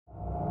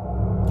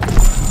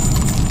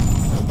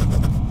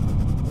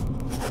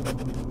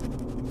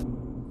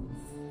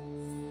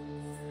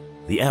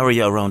The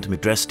area around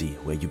Dynasty,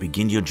 where you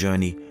begin your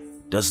journey,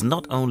 does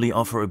not only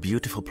offer a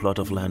beautiful plot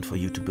of land for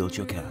you to build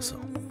your castle.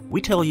 We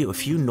tell you a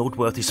few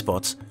noteworthy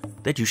spots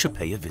that you should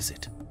pay a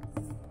visit.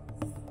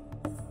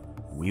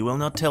 We will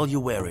not tell you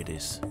where it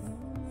is,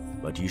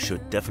 but you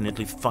should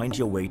definitely find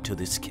your way to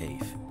this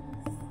cave.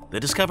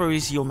 The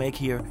discoveries you'll make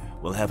here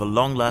will have a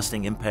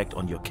long-lasting impact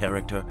on your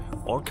character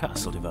or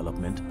castle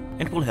development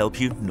and will help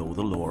you know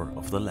the lore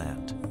of the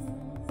land.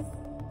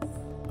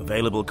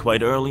 Available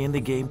quite early in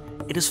the game,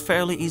 it is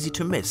fairly easy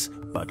to miss,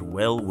 but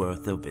well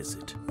worth a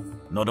visit.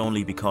 Not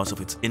only because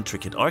of its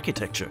intricate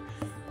architecture,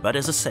 but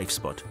as a safe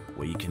spot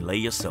where you can lay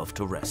yourself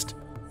to rest,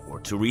 or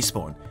to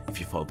respawn if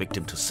you fall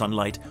victim to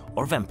sunlight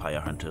or vampire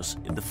hunters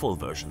in the full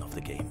version of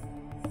the game.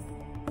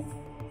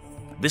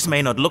 This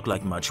may not look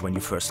like much when you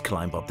first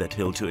climb up that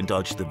hill to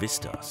indulge the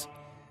vistas,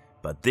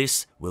 but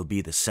this will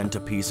be the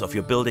centerpiece of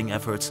your building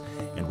efforts,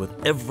 and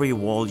with every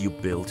wall you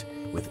build,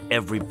 with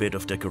every bit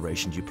of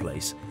decoration you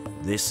place,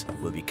 this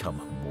will become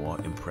more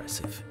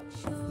impressive.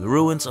 The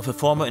ruins of a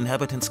former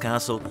inhabitant's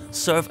castle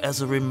serve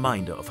as a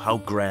reminder of how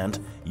grand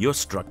your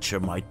structure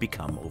might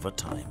become over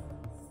time.